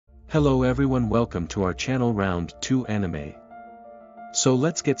Hello everyone, welcome to our channel Round2Anime. So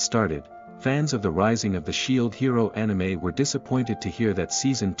let's get started. Fans of the Rising of the Shield Hero anime were disappointed to hear that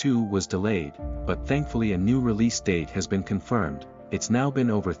Season 2 was delayed, but thankfully a new release date has been confirmed. It's now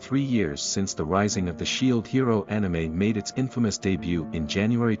been over 3 years since the Rising of the Shield Hero anime made its infamous debut in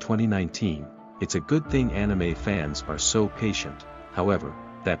January 2019. It's a good thing anime fans are so patient. However,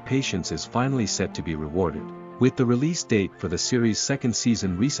 that patience is finally set to be rewarded, with the release date for the series' second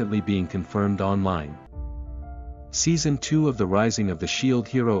season recently being confirmed online. Season 2 of the Rising of the Shield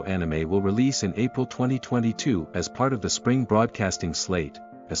Hero anime will release in April 2022 as part of the spring broadcasting slate.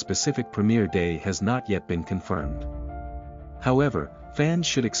 A specific premiere day has not yet been confirmed. However, fans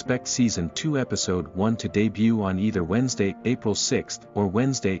should expect Season 2 Episode 1 to debut on either Wednesday, April 6th or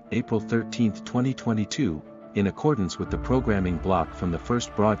Wednesday, April 13th, 2022, in accordance with the programming block from the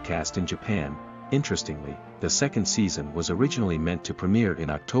first broadcast in Japan. Interestingly, the second season was originally meant to premiere in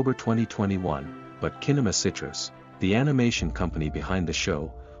October 2021, but Kinema Citrus, the animation company behind the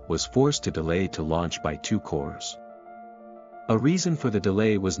show, was forced to delay to launch by 2 cores. A reason for the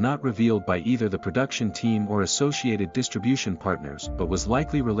delay was not revealed by either the production team or associated distribution partners, but was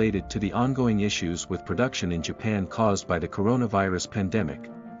likely related to the ongoing issues with production in Japan caused by the coronavirus pandemic.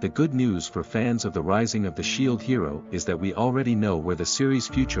 The good news for fans of the Rising of the Shield Hero is that we already know where the series'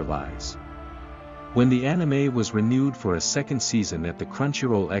 future lies. When the anime was renewed for a second season at the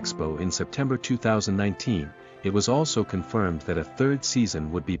Crunchyroll Expo in September 2019, it was also confirmed that a third season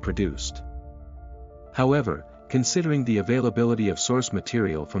would be produced. However, considering the availability of source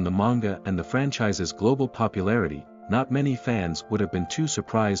material from the manga and the franchise's global popularity, not many fans would have been too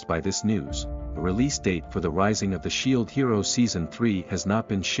surprised by this news. A release date for the Rising of the Shield Hero Season 3 has not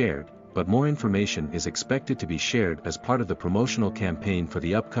been shared, but more information is expected to be shared as part of the promotional campaign for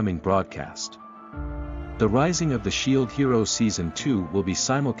the upcoming broadcast. The Rising of the Shield Hero Season 2 will be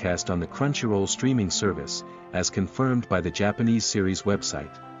simulcast on the Crunchyroll streaming service, as confirmed by the Japanese series website.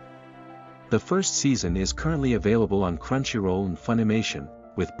 The first season is currently available on Crunchyroll and Funimation,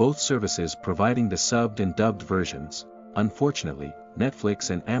 with both services providing the subbed and dubbed versions. Unfortunately, Netflix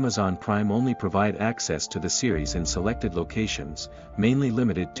and Amazon Prime only provide access to the series in selected locations, mainly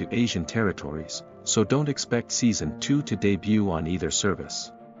limited to Asian territories, so don't expect Season 2 to debut on either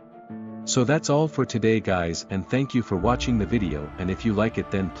service. So that's all for today guys, and thank you for watching the video, and if you like it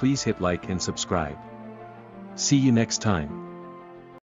then please hit like and subscribe. See you next time.